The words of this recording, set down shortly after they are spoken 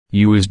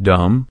You is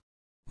dumb?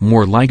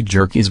 More like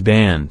jerk is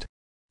banned.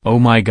 Oh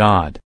my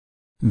god.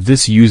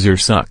 This user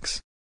sucks.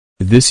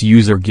 This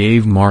user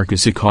gave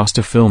Marcus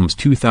Acosta Films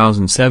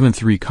 2007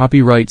 3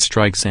 copyright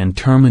strikes and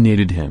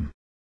terminated him.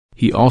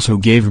 He also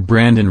gave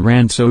Brandon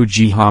Rants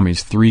OG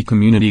Homies 3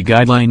 community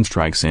guideline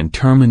strikes and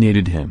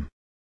terminated him.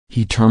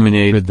 He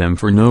terminated them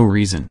for no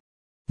reason.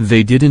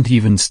 They didn't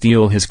even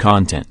steal his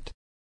content.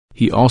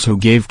 He also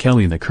gave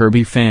Kelly the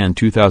Kirby Fan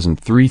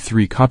 2003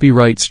 3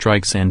 copyright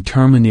strikes and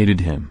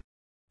terminated him.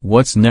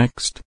 What's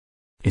next?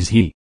 Is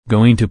he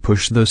going to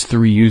push those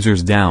 3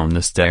 users down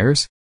the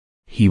stairs?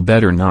 He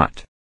better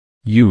not.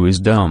 You is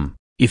dumb.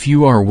 If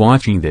you are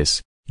watching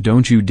this,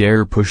 don't you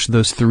dare push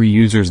those 3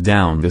 users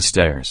down the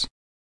stairs.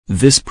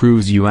 This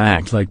proves you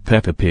act like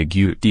Peppa Pig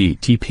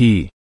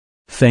UTTP.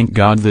 Thank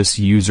God this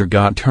user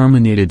got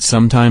terminated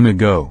some time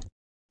ago.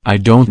 I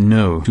don't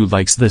know who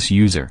likes this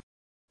user.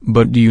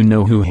 But do you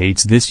know who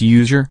hates this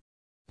user?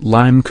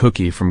 Lime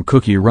Cookie from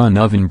Cookie Run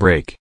Oven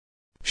Break.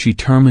 She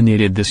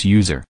terminated this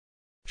user.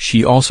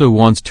 She also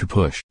wants to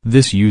push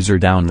this user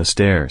down the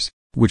stairs,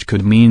 which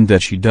could mean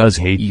that she does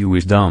hate You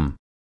Is Dumb.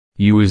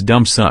 You Is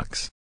Dumb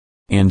sucks.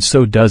 And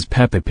so does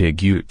Peppa Pig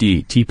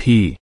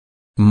UTTP.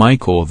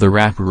 Michael the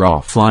rapper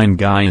offline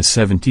guy is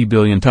 70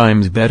 billion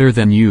times better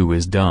than You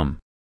Is Dumb.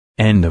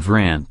 End of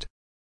rant.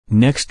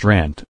 Next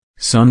rant,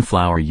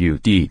 Sunflower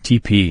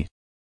UTTP.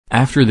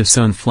 After the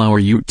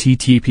Sunflower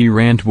UTTP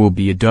rant will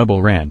be a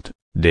double rant,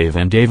 Dave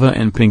and Dava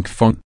and Pink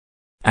Funk.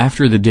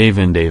 After the Dave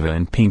and Dava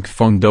and Pink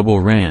Funk double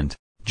rant,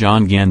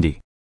 John Gandy.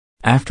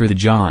 After the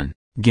John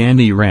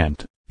Gandy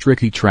rant,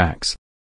 Tricky Tracks.